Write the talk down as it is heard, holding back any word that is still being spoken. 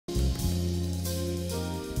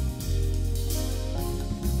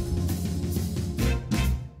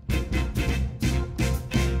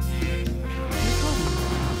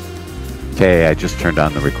Okay, I just turned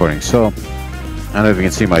on the recording. So, I don't know if you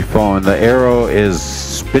can see my phone. The arrow is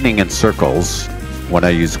spinning in circles when I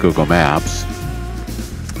use Google Maps.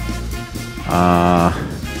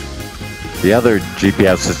 The other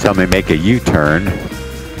GPS is telling me make a U-turn.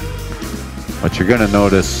 But you're going to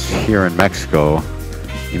notice here in Mexico,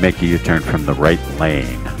 you make a U-turn from the right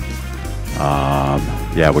lane.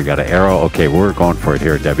 Yeah, we got an arrow. Okay, we're going for it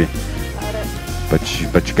here, Debbie. Got it.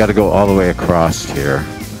 But you got to go all the way across here.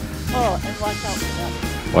 Oh, and watch out for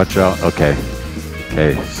that. Watch out. Okay.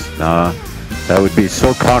 Okay. That would be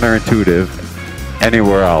so counterintuitive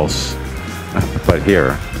anywhere else, but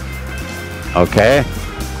here. Okay.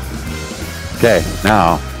 Okay.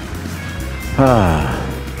 Now,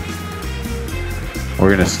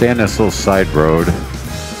 we're gonna stay on this little side road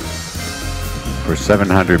for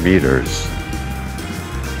 700 meters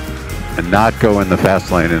and not go in the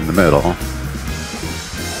fast lane in the middle.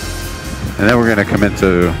 And then we're gonna come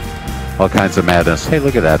into all kinds of madness. Hey,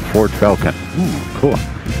 look at that Ford Falcon. Ooh, cool.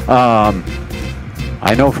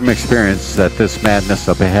 I know from experience that this madness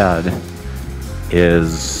up ahead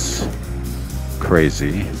is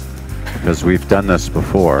crazy because we've done this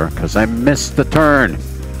before because I missed the turn.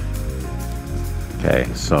 Okay,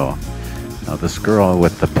 so now this girl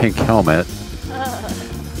with the pink helmet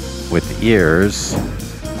with ears.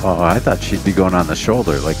 Oh, I thought she'd be going on the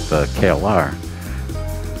shoulder like the KLR.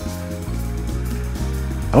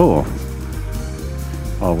 Oh.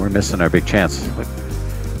 Oh, we're missing our big chance. Look.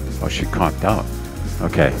 Oh, she conked out.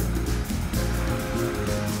 Okay.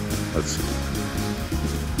 Let's see.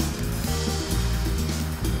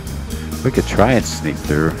 We could try and sneak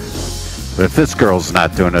through. But if this girl's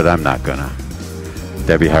not doing it, I'm not gonna.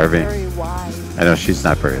 Debbie Harvey. Very wide. I know she's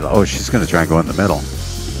not very low. Oh, she's gonna try and go in the middle.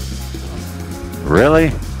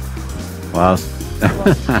 Really? Well.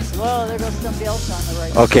 Well, there goes somebody else on the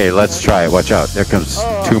right. Okay, let's try it. Watch out. There comes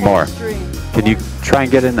two more. Can you try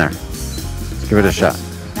and get in there? Let's give it a shot.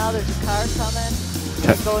 Now there's a car coming.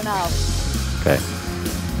 It's going out. Okay.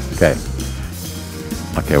 Okay.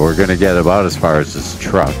 Okay, we're going to get about as far as this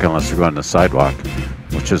truck, unless we're going to the sidewalk,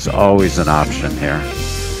 which is always an option here.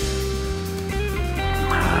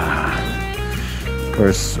 Of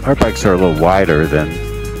course, our bikes are a little wider than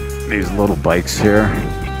these little bikes here.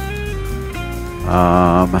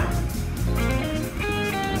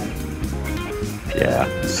 Yeah,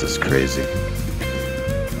 this is crazy.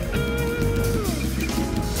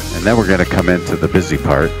 And then we're going to come into the busy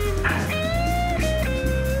part.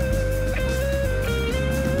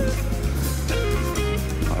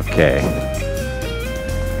 Okay.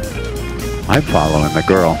 I'm following the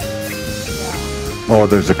girl. Oh,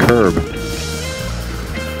 there's a curb.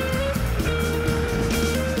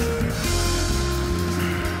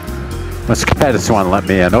 This guy doesn't want to let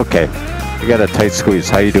me in. Okay. We got a tight squeeze.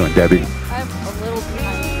 How you doing, Debbie? I'm a little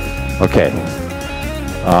behind. Okay.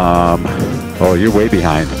 Oh, you're way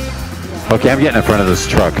behind. Okay, I'm getting in front of this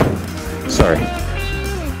truck. Sorry.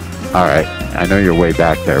 All right. I know you're way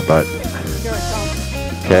back there, but...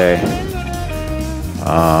 Okay.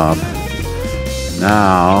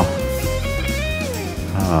 Now...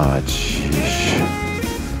 Oh, jeez.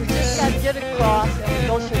 We just got to get across and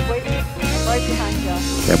go straight. Wait, I'm right behind you.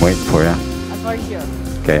 Okay, I'm waiting for you. I'm right here.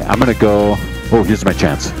 Okay, I'm going to go... Oh, here's my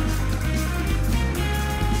chance.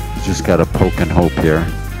 Just got to poke and hope here.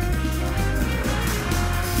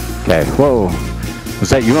 Okay, whoa. Was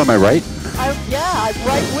that you on my right? Yeah, I'm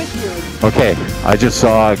right with you. Okay, I just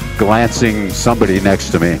saw glancing somebody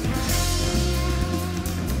next to me.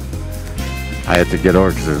 I had to get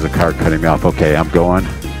over because there's a car cutting me off. Okay, I'm going.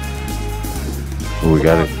 Ooh, we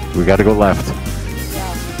got to go left.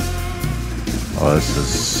 Yeah. Oh, this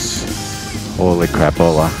is holy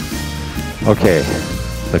crapola. Okay,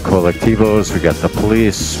 the colectivos, we got the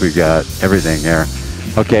police, we got everything here.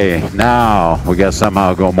 Okay, now we got to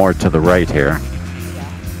somehow go more to the right here.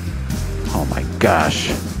 Oh my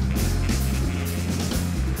gosh.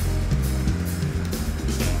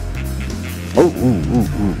 Oh,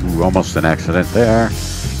 ooh, almost an accident there.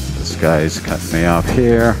 This guy's cutting me off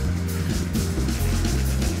here.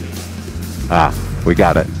 Ah, we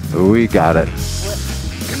got it. We got it.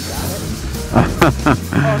 Oh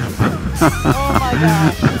my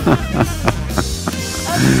gosh.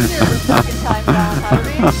 That's the second time down,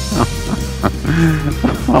 Harvey.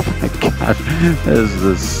 Oh my god, this is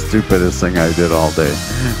the stupidest thing I did all day.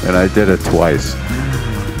 And I did it twice.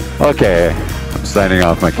 Okay, I'm signing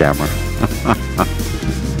off my camera.